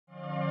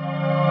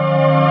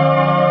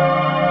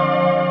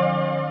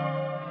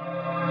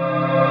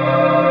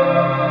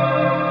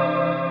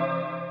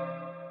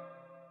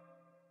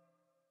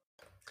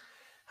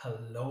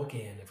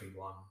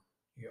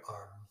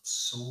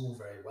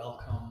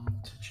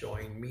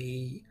join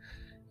me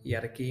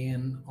yet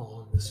again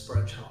on the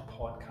Spiritual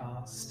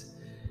Podcast.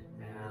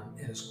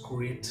 It is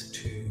great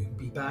to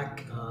be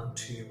back and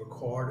to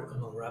record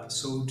another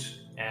episode.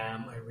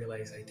 I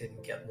realised I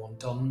didn't get one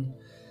done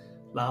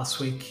last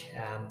week.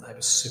 I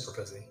was super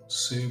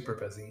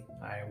busy.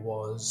 I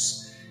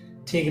was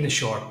taking a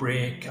short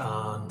break,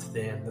 and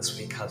then this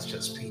week has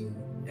just been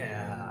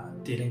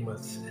dealing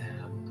with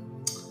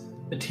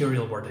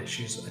material world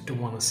issues. I don't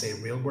want to say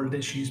real world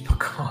issues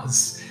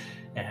because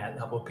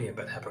that would be a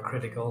bit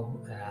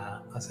hypocritical,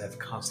 as I've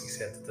constantly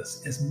said that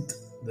this isn't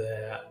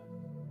the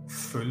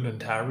full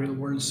entire real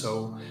world.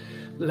 So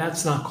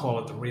let's not call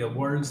it the real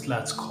world,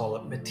 let's call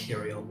it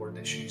material world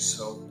issues.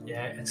 So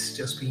yeah, it's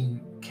just been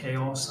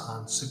chaos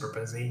and super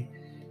busy,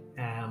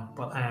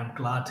 but I am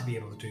glad to be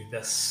able to do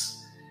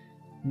this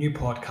new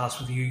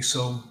podcast with you.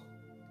 So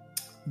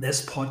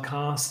this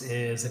podcast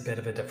is a bit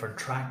of a different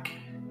track.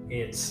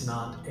 It's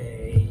not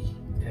a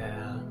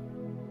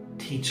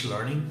teach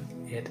learning.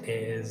 It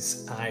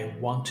is, I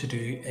want to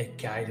do a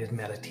guided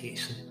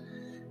meditation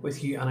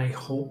with you, and I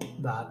hope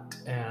that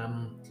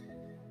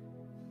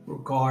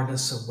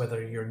regardless of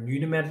whether you're new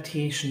to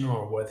meditation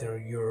or whether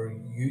you're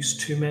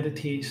used to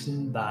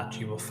meditation, that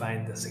you will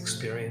find this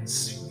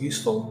experience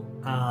useful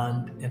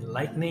and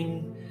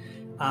enlightening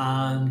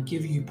and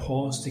give you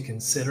pause to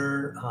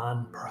consider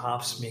and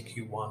perhaps make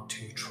you want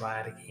to try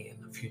it again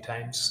a few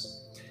times.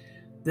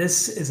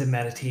 This is a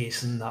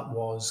meditation that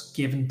was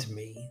given to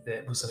me.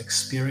 It was an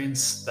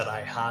experience that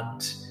I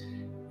had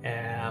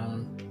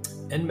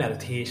in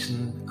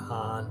meditation,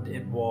 and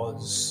it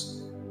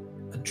was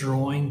a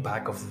drawing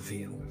back of the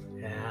veil,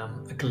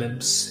 a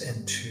glimpse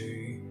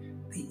into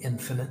the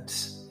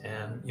infinite,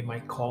 you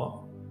might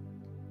call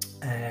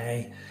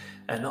it,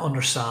 an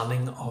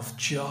understanding of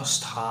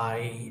just how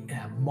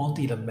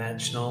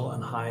multidimensional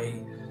and how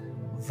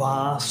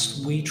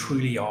vast we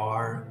truly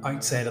are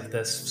outside of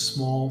this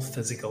small,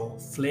 physical,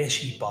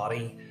 fleshy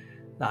body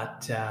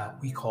that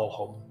we call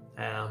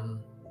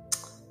home.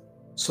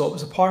 So it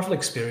was a powerful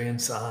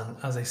experience, and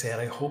as I said,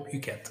 I hope you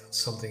get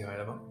something out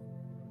of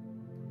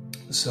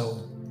it.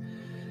 So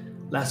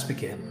let's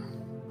begin.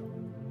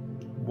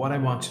 What I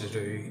want you to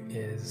do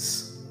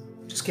is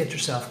just get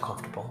yourself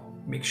comfortable.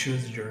 Make sure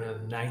that you're in a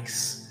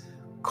nice,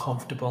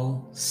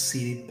 comfortable,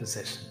 seated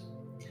position.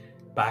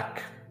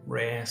 Back,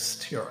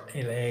 rest, your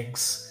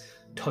legs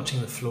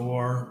touching the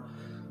floor,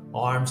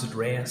 arms at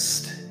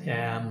rest,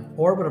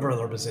 or whatever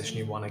other position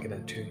you want to get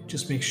into.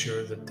 Just make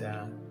sure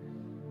that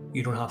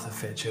you don't have to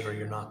fidget or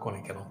you're not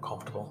going to get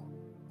uncomfortable.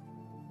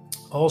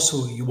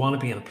 Also, you want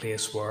to be in a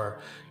place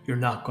where you're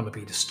not going to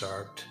be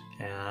disturbed.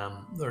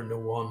 There are no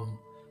one,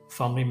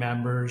 family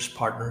members,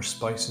 partners,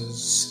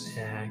 spouses,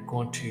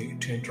 going to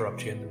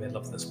interrupt you in the middle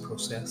of this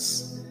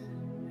process.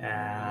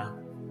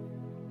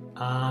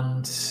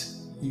 And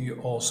you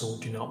also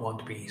do not want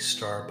to be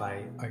stirred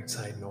by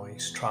outside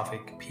noise,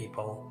 traffic,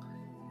 people,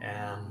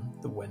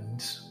 the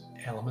wind,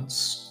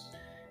 elements,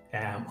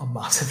 a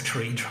massive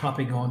tree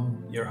dropping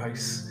on your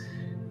house.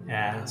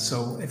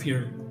 So if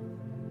you're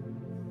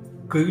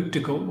good to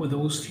go with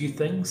those few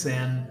things,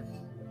 then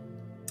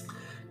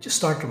just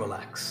start to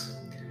relax.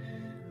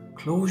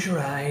 Close your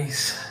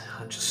eyes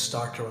and just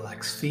start to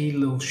relax. Feel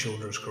those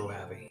shoulders grow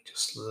heavy.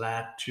 Just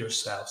let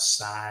yourself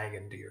sag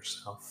into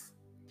yourself.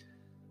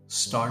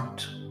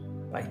 Start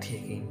by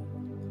taking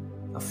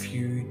a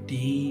few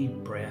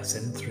deep breaths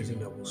in through the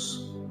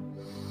nose.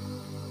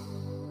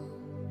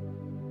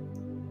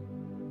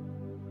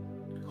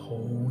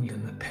 Hold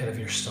in the pit of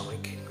your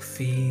stomach.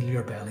 Feel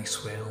your belly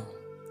swell.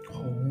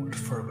 Hold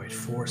for about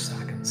 4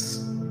 seconds,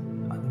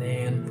 and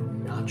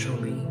then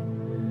naturally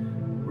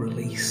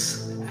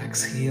release.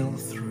 Exhale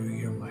through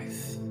your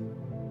mouth.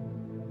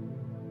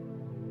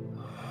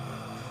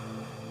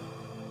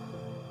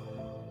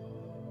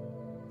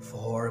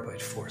 For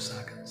about 4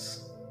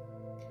 seconds.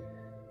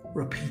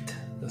 Repeat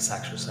this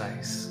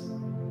exercise.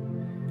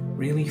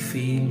 Really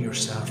feel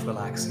yourself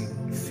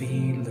relaxing.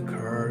 Feel the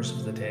cares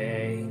of the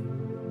day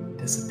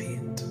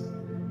dissipate,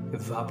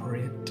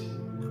 evaporate.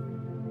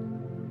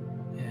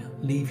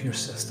 Leave your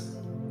system.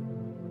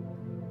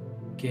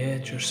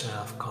 Get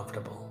yourself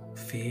comfortable.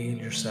 Feel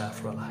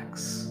yourself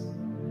relax.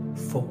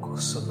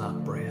 Focus on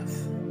that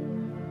breath.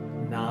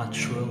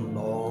 Natural,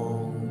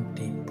 long,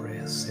 deep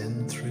breaths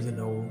in through the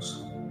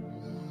nose.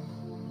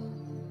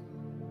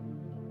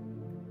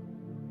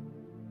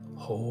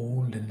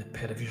 Hold in the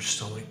pit of your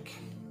stomach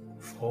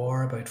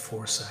for about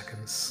 4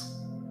 seconds.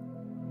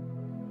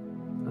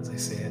 As I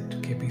said,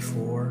 okay,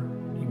 before,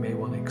 you may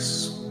want to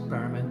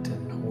experiment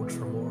and hold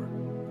for more.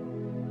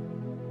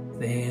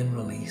 Then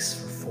release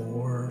for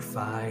 4,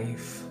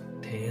 5,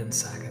 10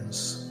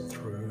 seconds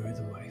through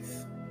the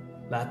mouth.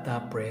 Let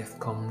that breath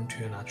come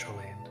to a natural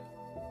end.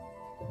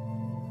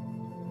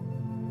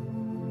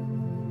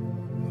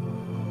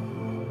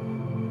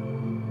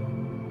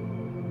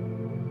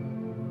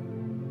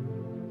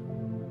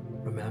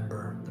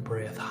 Remember, the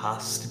breath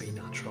has to be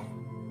natural.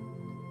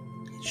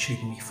 It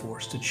shouldn't be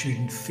forced. It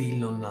shouldn't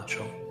feel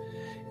unnatural.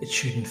 It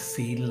shouldn't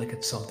feel like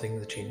it's something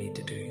that you need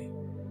to do.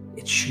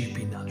 It should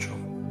be natural.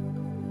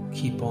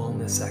 Keep on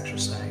this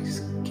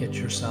exercise. Get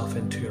yourself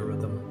into a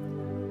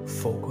rhythm.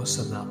 Focus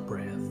on that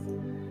breath.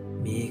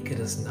 Make it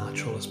as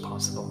natural as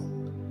possible.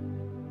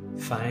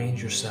 Find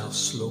yourself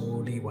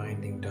slowly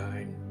winding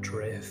down,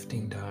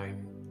 drifting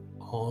down,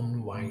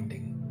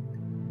 unwinding.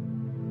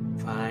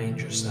 Find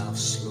yourself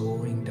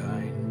slowing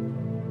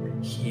down.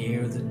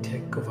 Hear the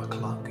tick of a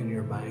clock in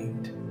your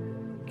mind,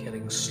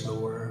 getting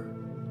slower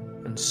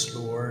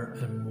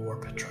and more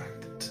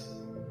protracted.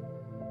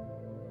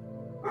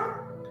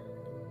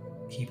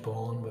 Keep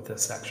on with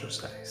this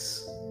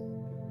exercise.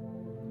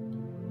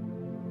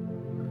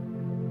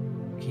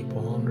 Keep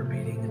on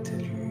repeating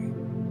until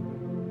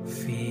you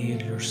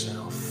feel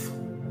yourself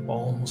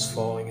almost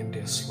falling into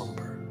a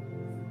slumber.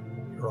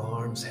 Your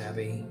arms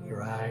heavy,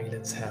 your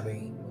eyelids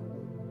heavy,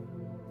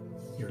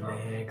 your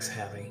legs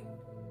heavy.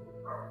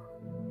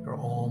 You're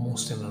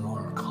almost in an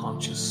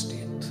unconscious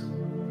state.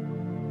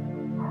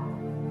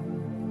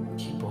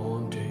 Keep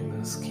on doing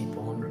this, keep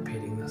on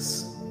repeating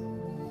this.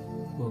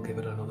 We'll give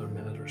it another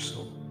minute or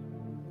so.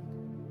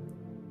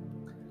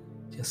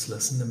 Just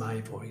listen to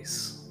my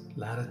voice.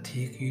 Let it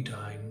take you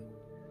down.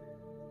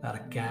 Let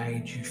it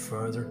guide you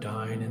further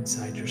down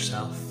inside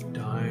yourself,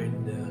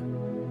 down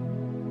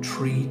the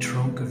tree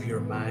trunk of your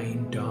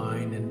mind,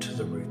 down into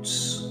the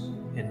roots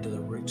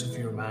of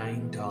your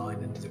mind,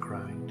 down into the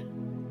ground.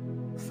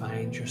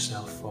 Find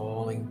yourself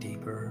falling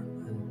deeper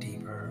and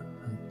deeper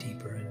and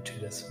deeper into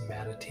this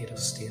meditative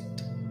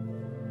state.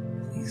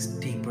 These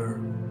deeper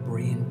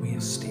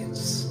brainwave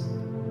states.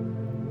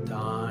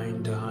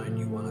 Down, down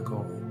you want to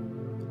go.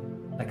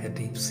 Like a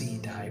deep sea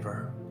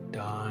diver.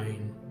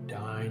 Down,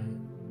 down,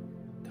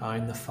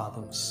 down the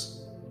fathoms.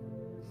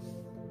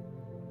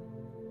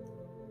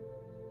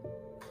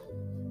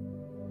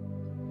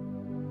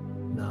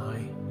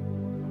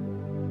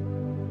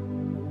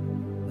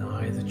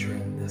 Now that you're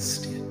in this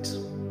state,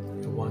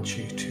 I want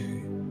you to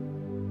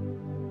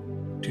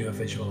do a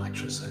visual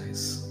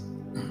exercise.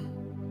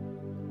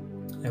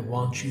 I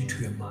want you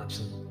to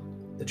imagine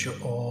that you're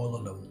all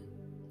alone.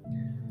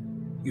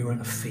 You're in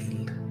a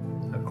field,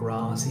 a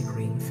grassy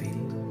green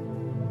field,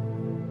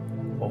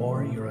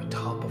 or you're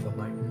atop of a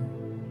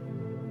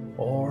mountain,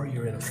 or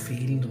you're in a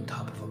field on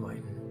top of a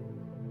mountain,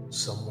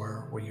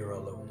 somewhere where you're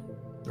alone.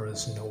 There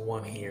is no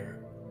one here.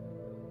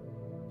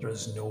 There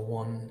is no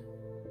one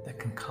that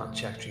can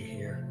contact you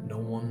here. No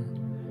one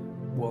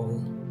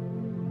will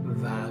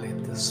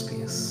violate this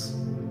space.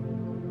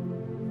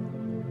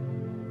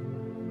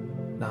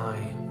 Now,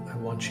 I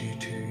want you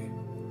to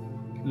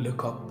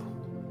look up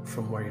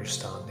from where you're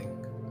standing.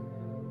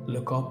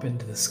 Look up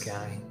into the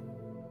sky.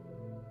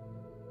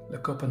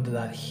 Look up into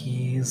that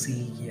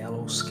hazy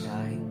yellow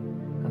sky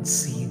and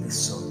see the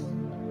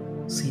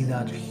sun. See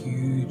that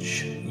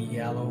huge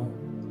yellow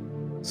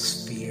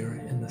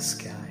sphere in the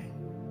sky.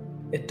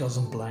 It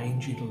doesn't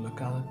blind you to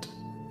look at it.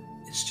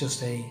 It's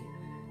just a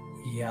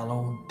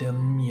yellow,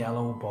 dim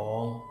yellow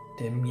ball,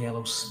 dim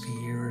yellow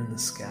sphere in the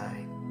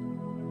sky.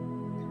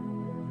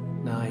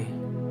 Now,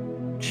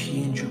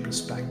 change your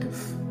perspective.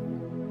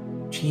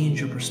 Change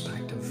your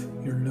perspective.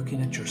 You're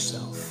looking at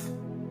yourself.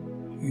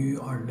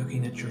 You are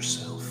looking at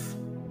yourself.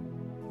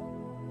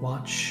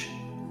 Watch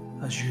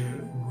as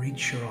you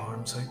reach your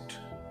arms out.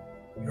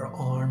 Your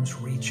arms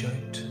reach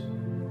out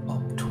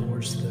up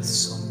towards the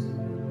sun.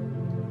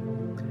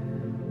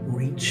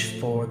 Reach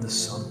for the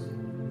sun.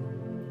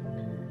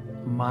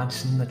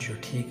 Imagine that you're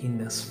taking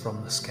this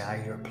from the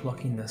sky. You're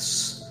plucking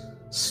this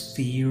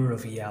sphere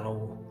of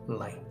yellow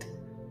light,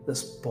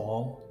 this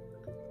ball,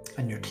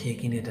 and you're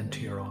taking it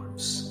into your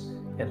arms.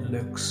 It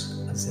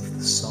looks as if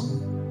the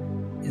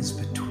sun is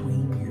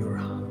between your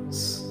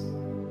hands.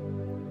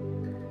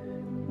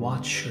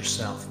 Watch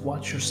yourself,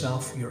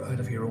 you're out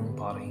of your own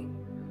body.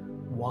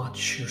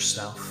 Watch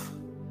yourself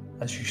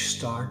as you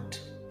start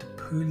to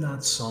pull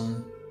that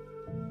sun,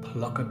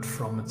 pluck it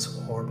from its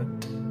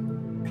orbit,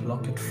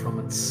 pluck it from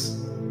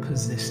its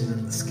position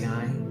in the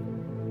sky,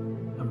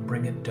 and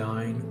bring it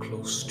down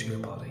close to your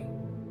body.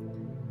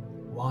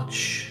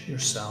 Watch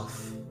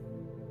yourself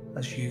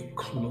as you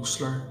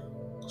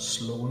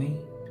slowly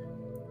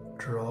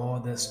draw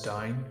this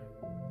down,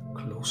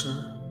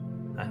 closer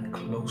and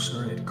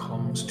closer it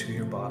comes to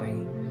your body.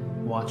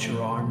 Watch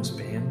your arms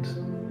bend.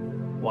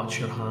 Watch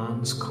your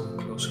hands come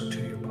closer to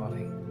your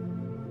body.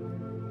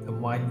 And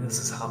while this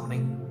is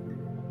happening,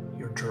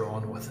 you're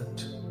drawn with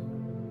it.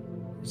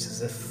 It's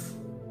as if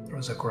there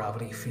is a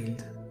gravity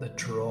field that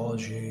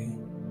draws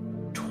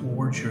you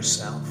towards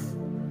yourself,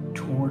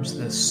 towards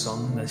this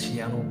sun, this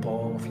yellow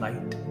ball of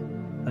light,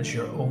 as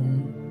your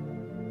own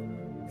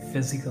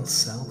physical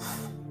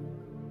self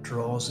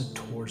draws it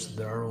towards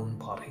their own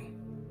body.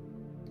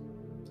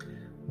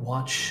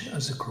 Watch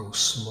as it grows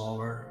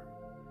smaller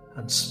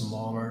and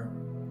smaller,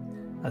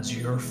 as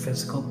your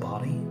physical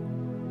body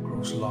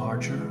grows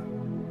larger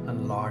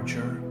and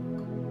larger,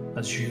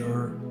 as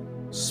your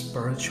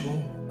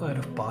spiritual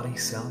out-of-body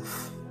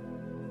self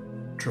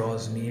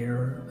draws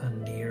nearer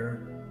and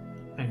nearer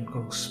and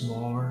grows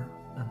smaller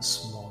and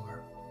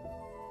smaller.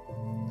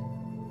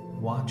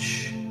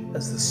 Watch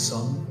as the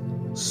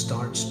sun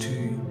starts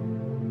to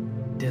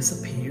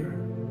disappear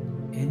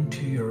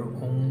your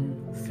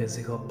own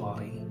physical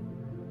body.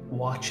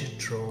 Watch it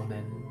drawn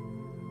in.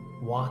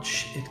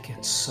 Watch it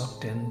get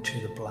sucked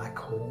into the black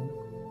hole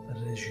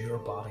that is your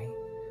body.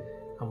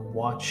 And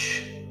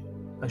watch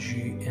as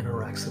you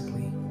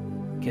inexorably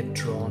get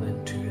drawn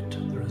into it.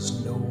 There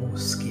is no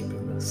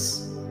escaping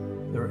this.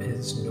 There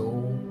is no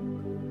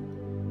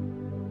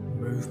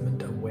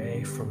movement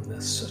away from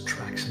this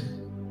attraction.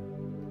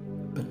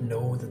 But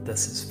know that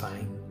this is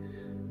fine.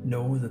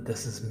 Know that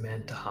this is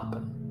meant to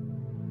happen.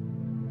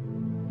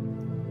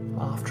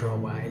 After a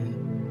while,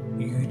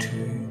 you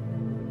too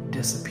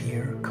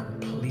disappear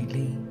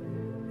completely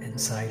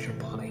inside your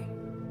body.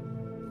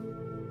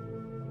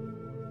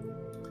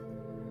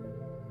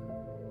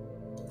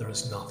 There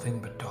is nothing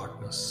but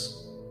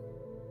darkness,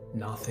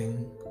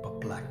 nothing but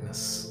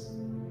blackness.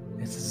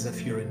 It's as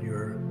if you're in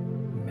your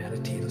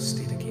meditative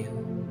state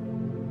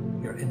again.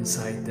 You're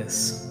inside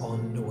this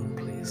unknown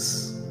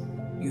place.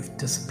 You've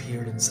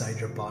disappeared inside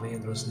your body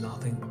and there's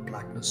nothing but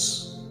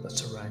blackness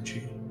that's around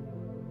you.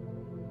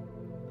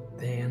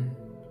 Then,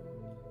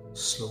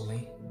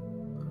 slowly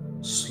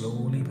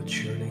but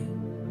surely,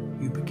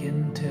 you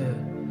begin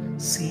to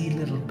see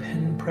little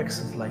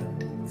pinpricks of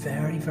light,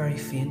 very, very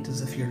faint,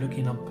 as if you're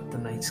looking up at the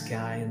night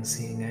sky and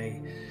seeing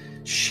a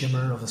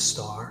shimmer of a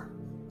star.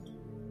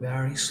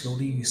 Very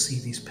slowly you see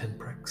these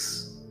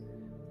pinpricks.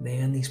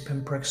 Then these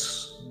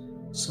pinpricks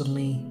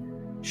suddenly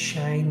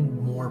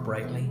shine more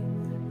brightly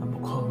and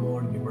become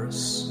more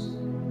numerous.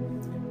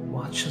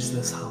 Watch as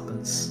this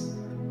happens.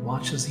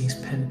 Watch as these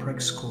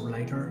pinpricks go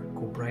lighter,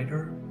 go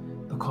brighter,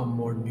 become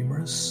more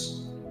numerous.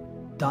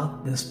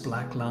 Dot this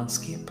black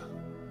landscape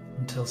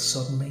until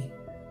suddenly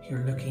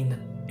you're looking at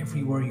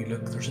everywhere you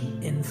look. There's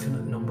an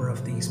infinite number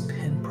of these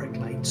pinprick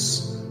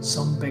lights,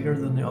 some bigger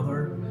than the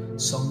other,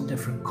 some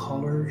different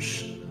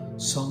colours,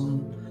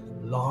 some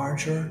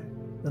larger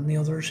than the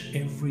others.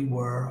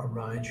 Everywhere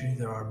around you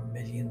there are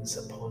millions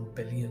upon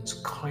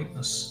billions,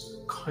 countless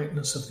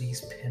of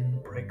these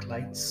pinprick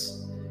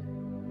lights,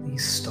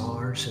 these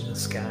stars in the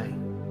sky.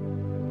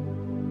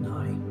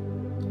 Now,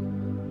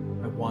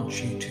 I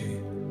want you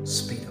to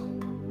speed up.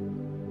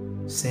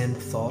 Send the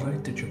thought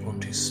out that you're going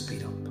to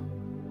speed up.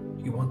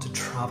 You want to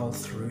travel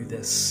through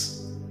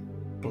this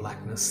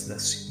blackness,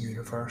 this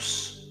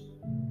universe.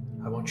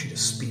 I want you to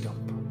speed up.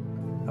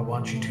 I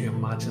want you to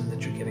imagine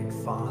that you're getting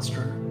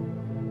faster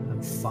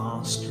and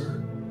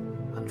faster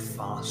and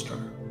faster.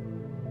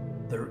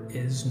 There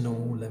is no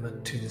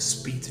limit to the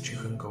speed that you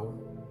can go.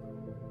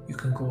 You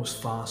can go as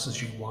fast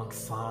as you want,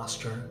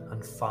 faster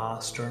and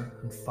faster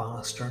and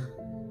faster,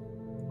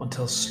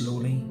 until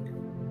slowly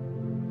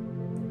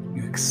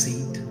you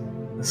exceed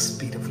the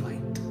speed of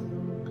light.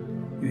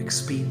 You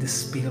exceed the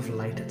speed of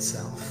light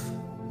itself.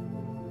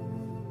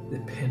 The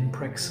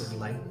pinpricks of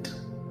light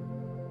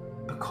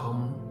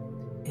become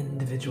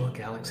individual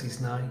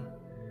galaxies now.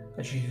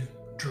 As you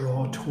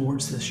draw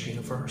towards this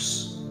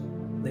universe,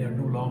 they are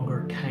no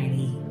longer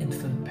tiny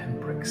infant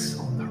pinpricks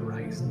on the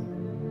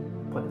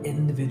horizon, but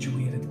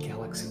individuated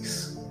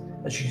galaxies.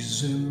 As you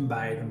zoom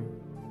by them,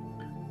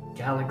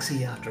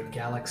 galaxy after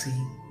galaxy,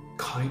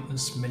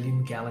 countless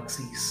million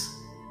galaxies.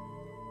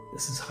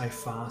 This is how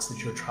fast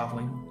that you're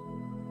traveling.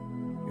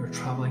 You're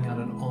traveling at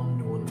an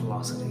unknown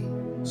velocity,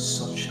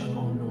 such an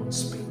unknown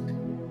speed.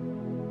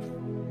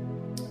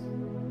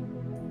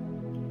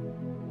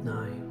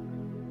 Now,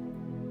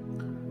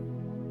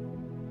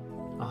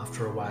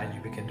 after a while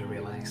you begin to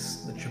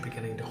realize that you're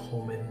beginning to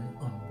home in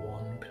on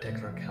one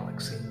particular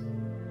galaxy.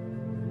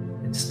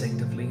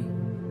 Instinctively,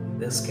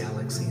 this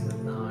galaxy that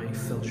now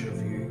fills your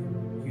view,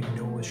 you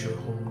know is your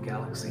home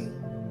galaxy,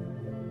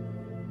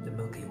 the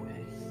Milky Way.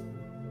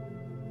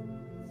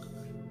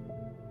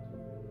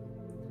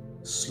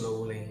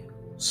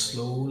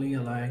 Slowly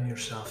allowing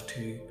yourself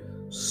to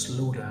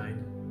slow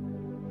down,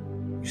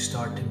 you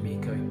start to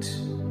make out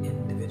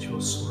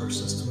individual solar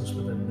systems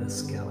within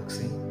this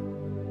galaxy.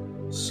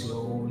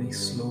 Slowly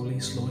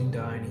slowing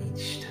down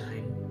each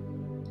time,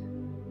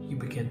 you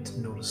begin to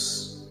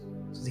notice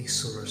these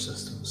solar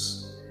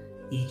systems,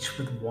 each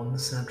with one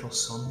central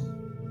sun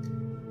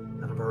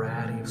and a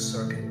variety of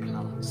circling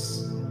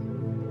planets.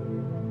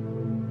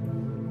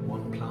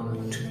 1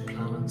 planet, 2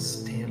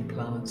 planets, 10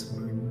 planets,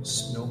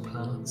 moons, no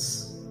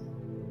planets,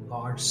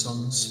 large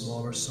suns,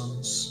 smaller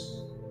suns.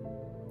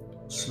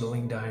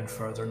 Slowing down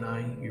further now,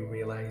 you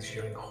realize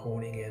you're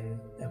honing in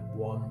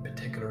one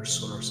particular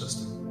solar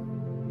system.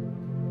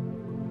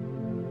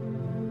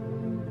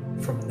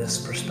 From this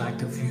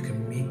perspective, you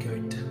can make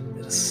out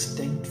the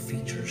distinct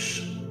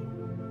features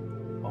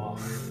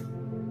of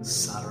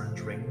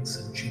Saturn's rings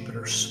and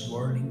Jupiter's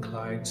swirling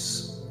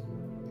clouds,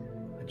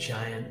 a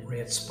giant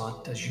red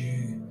spot as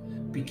you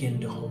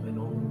begin to home in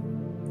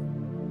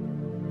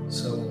on.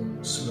 So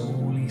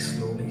slowly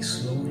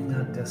slowing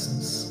that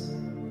distance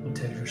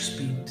until your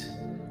speed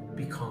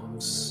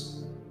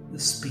becomes the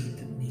speed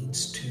that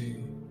needs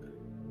to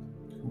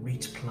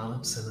reach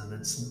planets in an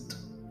instant,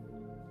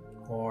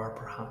 or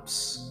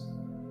perhaps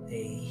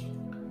a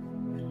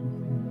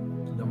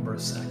number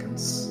of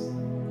seconds.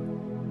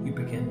 You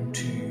begin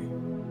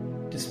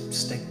to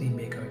distinctly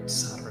make out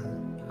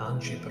Saturn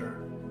and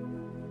Jupiter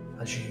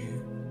as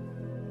you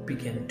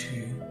begin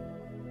to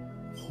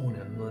hone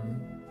in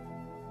on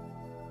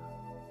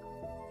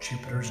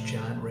Jupiter's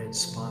giant red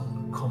spot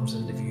comes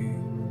into view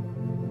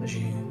as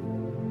you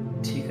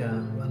take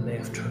a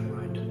left turn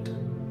round it.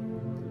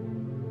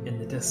 In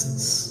the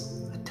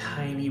distance, a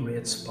tiny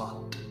red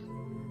spot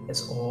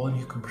is all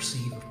you can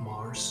perceive of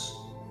Mars,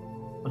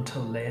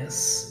 until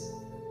less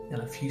than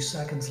a few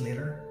seconds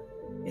later,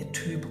 it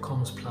too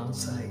becomes planet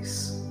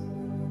size,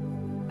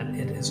 and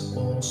it is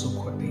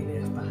also quickly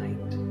left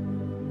behind,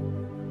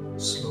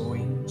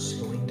 slowing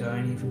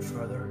down even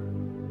further.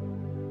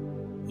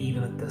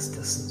 Even at this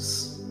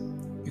distance,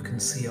 you can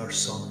see our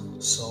sun,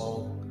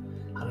 Sol,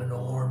 an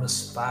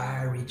enormous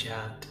fiery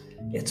giant.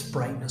 Its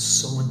brightness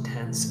so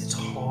intense it's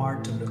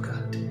hard to look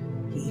at,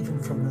 even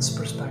from this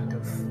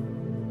perspective.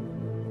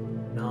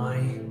 Now,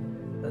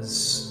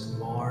 as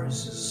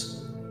Mars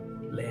is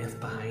left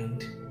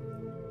behind,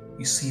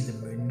 you see the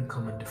moon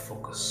come into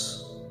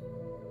focus,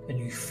 and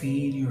you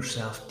feel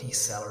yourself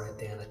decelerate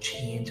then, a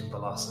change in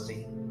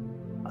velocity,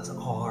 as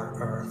our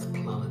Earth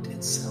planet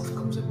itself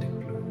comes into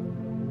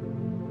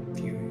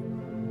view.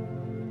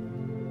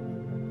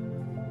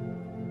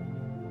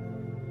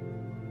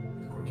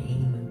 The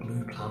green and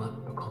blue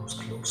planet becomes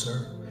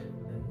closer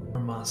and more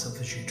massive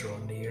as you draw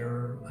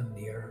nearer and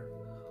nearer,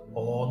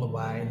 all the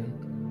while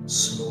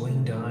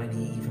slowing down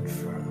even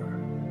further.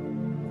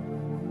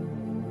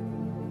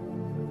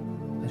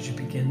 As you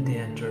begin to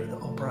enter the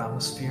upper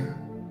atmosphere,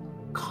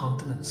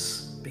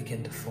 continents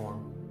begin to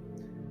form.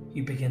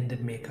 You begin to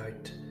make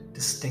out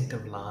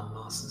distinctive land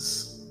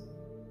masses,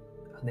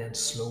 and then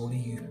slowly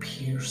you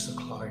pierce the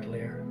cloud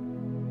layer.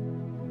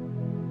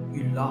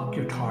 You lock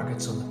your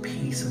targets on the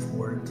piece of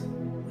world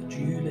that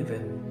you live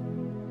in,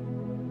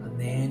 and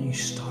then you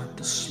start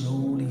to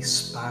slowly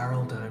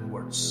spiral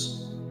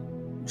downwards.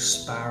 You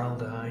spiral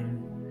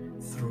down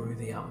through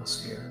the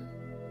atmosphere.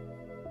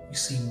 You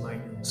see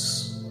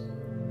mountains,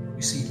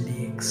 you see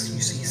lakes,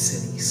 you see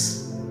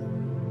cities,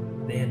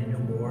 then no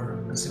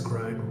more as the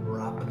ground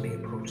rapidly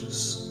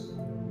approaches.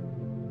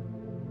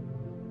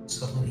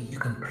 Suddenly you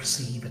can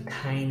perceive a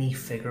tiny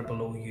figure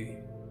below you,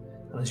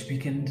 and as you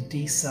begin to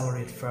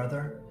decelerate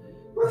further,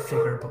 the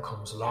figure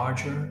becomes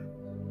larger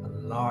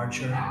and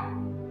larger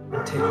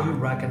until you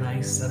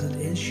recognize that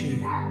it is you.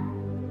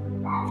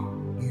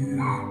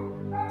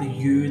 The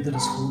you that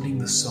is holding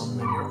the sun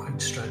in your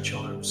outstretched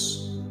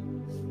arms,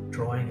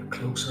 drawing it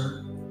closer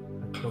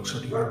and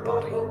closer to your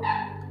body.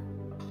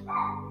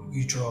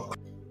 You draw.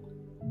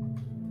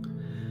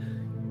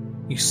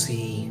 You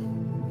see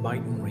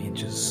mountain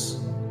ranges.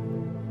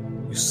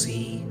 You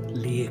see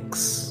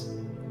lakes.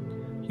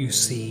 You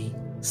see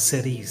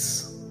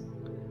cities.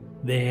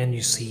 Then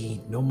you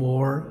see no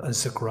more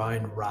as the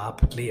ground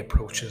rapidly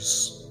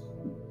approaches.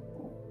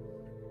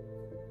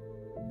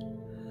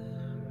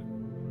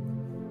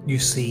 You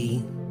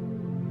see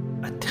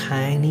a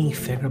tiny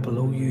figure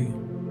below you,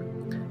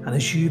 and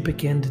as you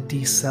begin to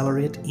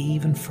decelerate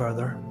even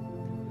further,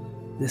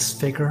 this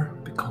figure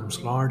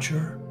becomes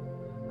larger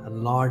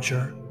and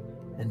larger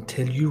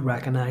until you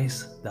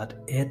recognize that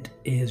it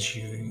is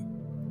you.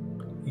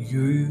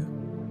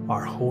 You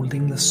are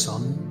holding the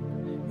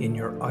sun in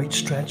your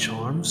outstretched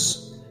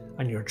arms,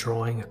 and you're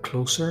drawing it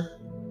closer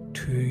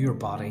to your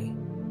body.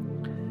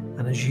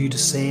 And as you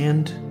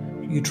descend,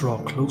 you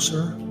draw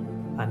closer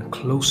and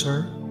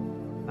closer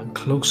and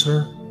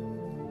closer,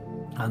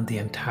 and the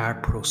entire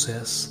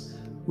process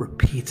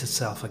repeats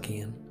itself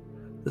again.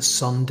 The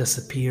sun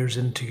disappears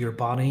into your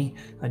body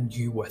and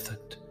you with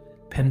it.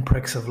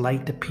 Pinpricks of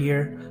light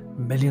appear,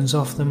 millions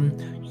of them.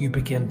 You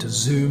begin to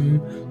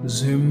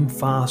zoom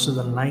faster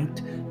than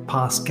light,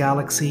 past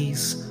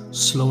galaxies,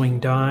 slowing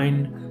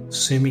down,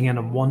 zooming in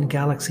on one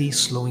galaxy,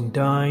 slowing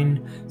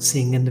down,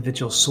 seeing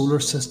individual solar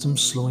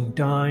systems slowing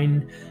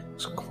down,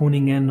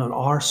 honing in on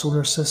our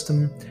solar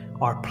system,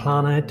 our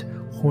planet,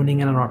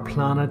 honing in on our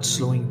planet,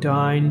 slowing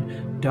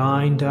down,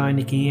 down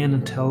again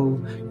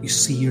until you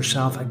see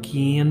yourself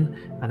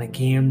again and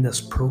again. This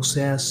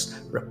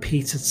process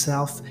repeats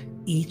itself,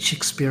 each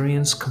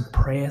experience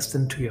compressed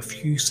into a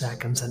few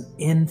seconds, an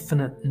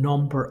infinite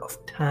number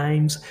of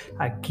times,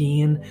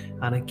 again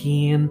and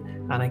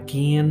again and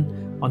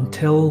again,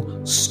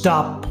 until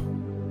stop.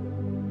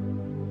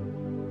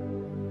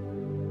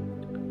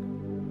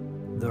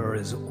 There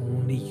is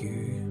only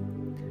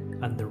you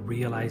and the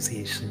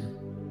realization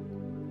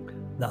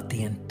that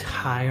the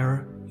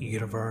entire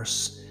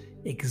universe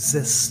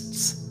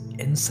exists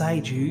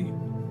inside you,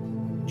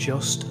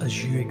 just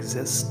as you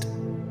exist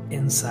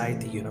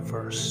inside the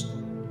universe.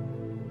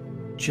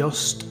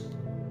 Just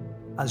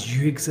as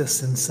you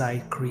exist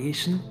inside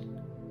creation,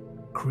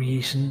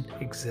 creation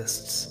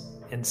exists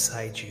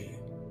inside you.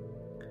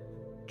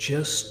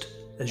 Just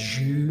as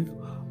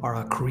you are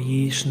a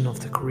creation of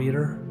the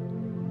Creator,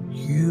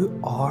 you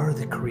are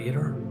the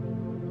Creator.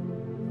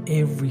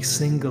 Every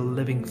single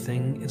living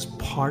thing is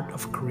part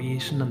of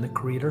creation and the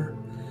Creator.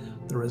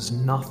 There is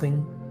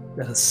nothing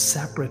that is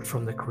separate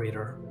from the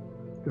Creator.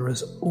 There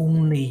is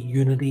only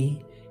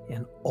unity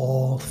in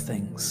all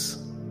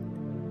things.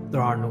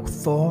 There are no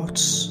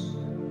thoughts,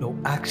 no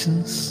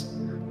actions,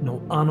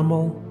 no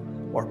animal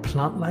or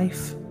plant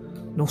life,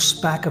 no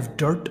speck of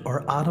dirt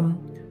or atom,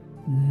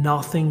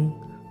 nothing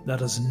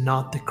that is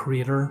not the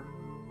Creator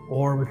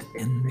or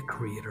within the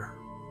Creator.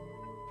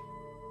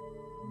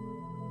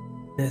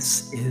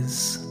 This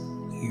is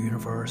the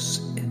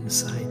universe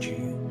inside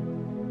you.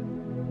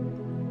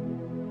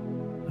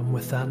 And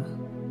with that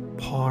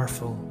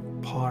powerful,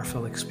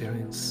 powerful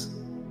experience,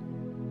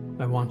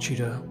 I want you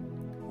to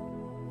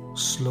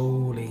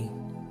slowly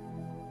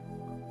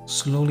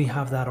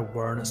have that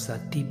awareness,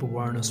 that deep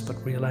awareness,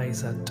 but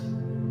realize that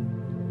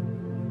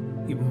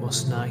you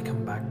must now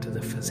come back to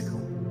the physical.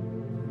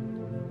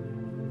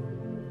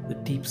 The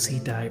deep sea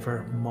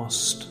diver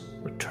must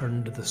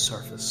return to the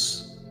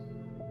surface,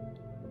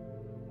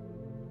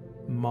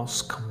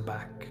 must come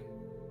back.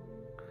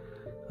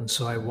 And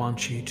so I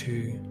want you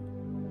to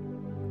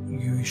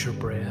use your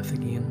breath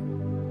again.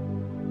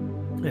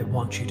 I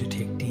want you to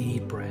take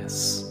deep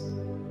breaths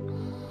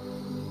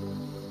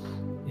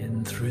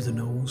in through the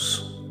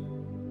nose,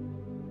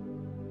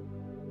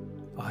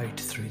 out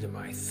through the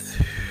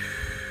mouth.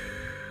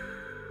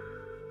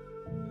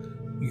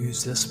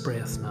 Use this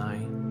breath now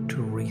to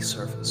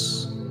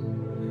resurface,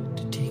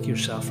 to take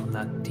yourself from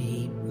that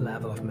deep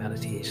level of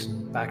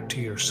meditation back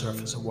to your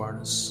surface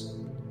awareness.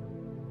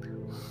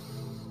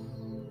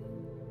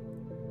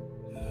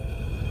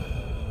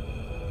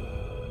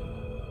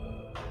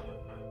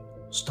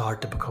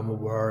 Start to become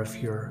aware of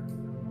your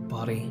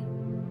body.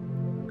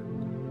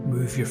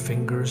 Move your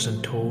fingers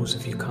and toes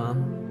if you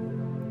can.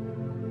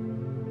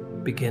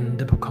 Begin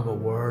to become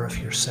aware of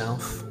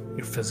yourself,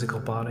 your physical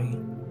body,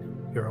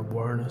 your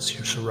awareness,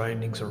 your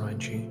surroundings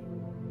around you.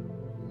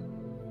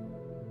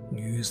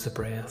 Use the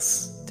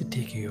breath to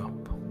take you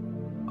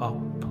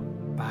up,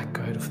 back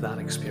out of that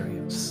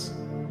experience,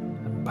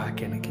 and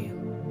back in again.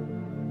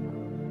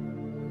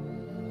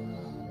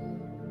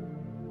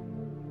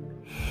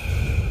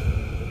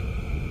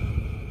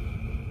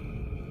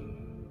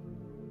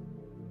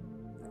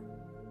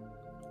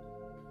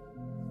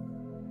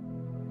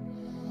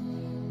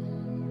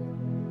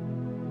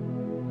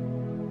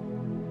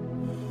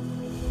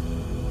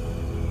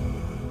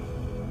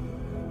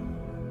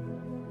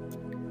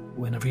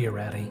 Whenever you're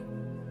ready,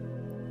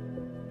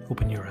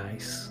 open your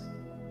eyes.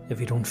 If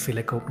you don't feel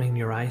like opening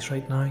your eyes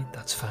right now,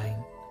 that's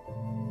fine.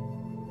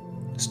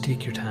 Just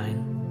take your time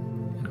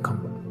and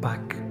come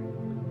back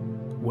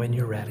when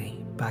you're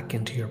ready, back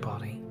into your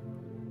body.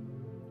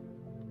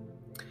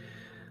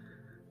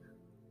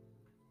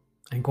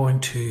 I'm going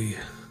to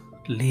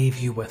leave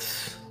you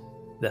with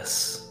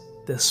this.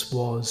 This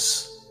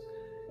was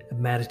a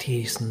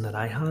meditation that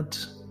I had.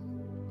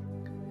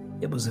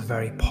 It was a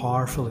very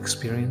powerful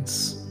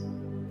experience.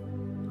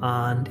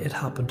 And it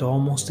happened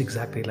almost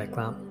exactly like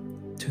that,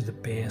 to the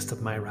best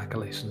of my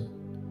recollection.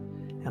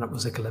 And it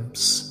was a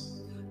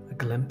glimpse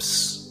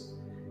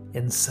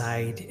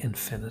inside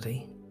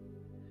infinity.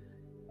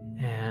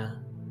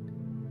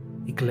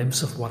 A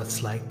glimpse of what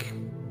it's like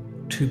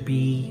to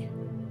be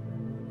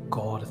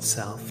God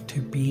itself,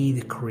 to be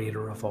the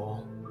creator of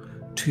all,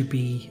 to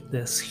be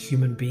this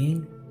human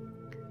being,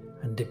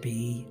 and to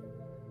be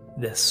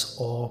this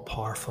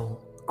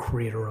all-powerful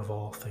creator of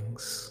all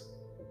things.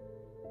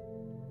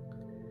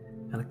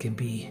 And it can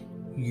be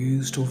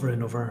used over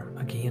and over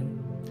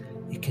again.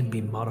 It can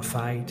be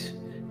modified.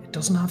 It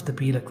doesn't have to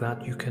be like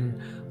that. You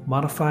can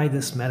modify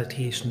this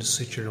meditation to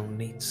suit your own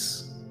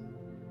needs.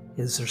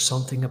 Is there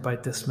something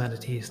about this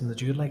meditation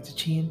that you'd like to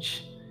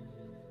change?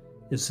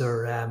 Is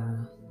there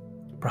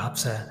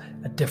perhaps a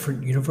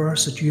different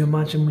universe that you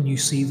imagine when you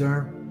see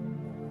there?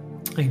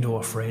 I know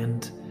a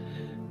friend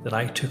that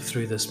I took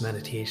through this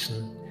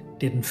meditation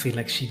didn't feel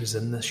like she was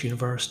in this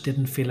universe,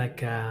 didn't feel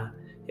like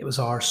it was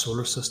our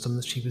solar system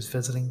that she was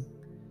visiting.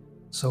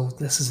 So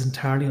this is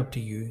entirely up to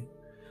you.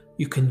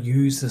 You can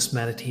use this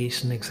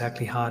meditation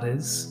exactly how it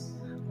is,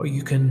 or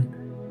you can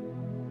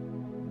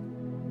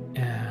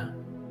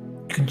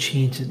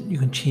change it. You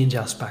can change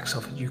aspects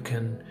of it. You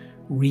can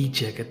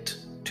rejig it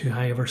to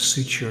however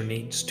suits your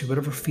needs, to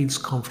whatever feels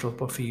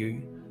comfortable for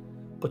you.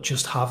 But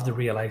just have the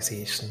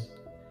realization,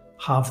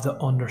 have the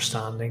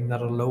understanding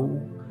that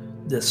although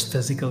this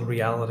physical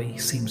reality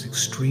seems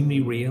extremely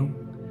real,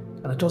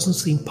 and it doesn't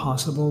seem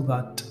possible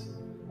that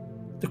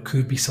there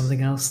could be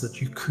something else,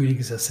 that you could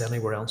exist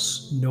anywhere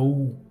else,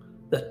 know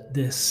that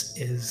this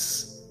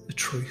is the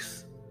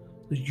truth,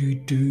 that you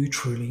do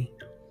truly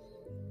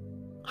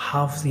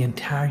have the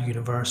entire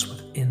universe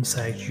within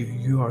inside you.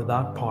 You are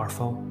that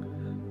powerful,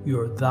 you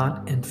are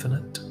that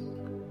infinite,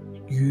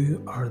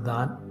 you are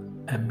that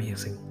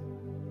amazing.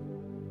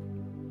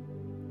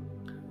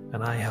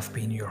 And I have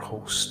been your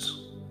host,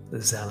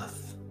 the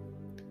Zenith,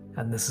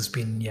 and this has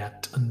been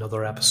yet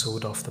another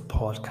episode of the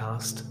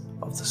podcast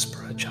of the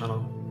Spirit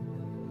Channel.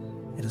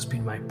 It has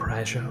been my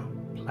pleasure,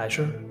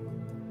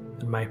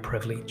 and my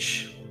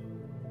privilege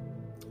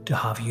to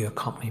have you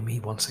accompany me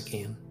once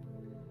again.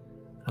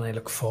 And I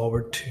look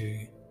forward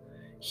to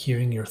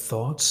hearing your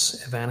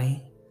thoughts, if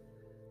any,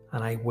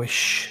 and I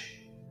wish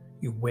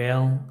you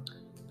well,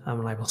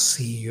 and I will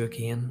see you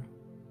again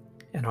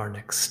in our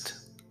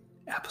next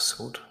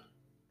episode.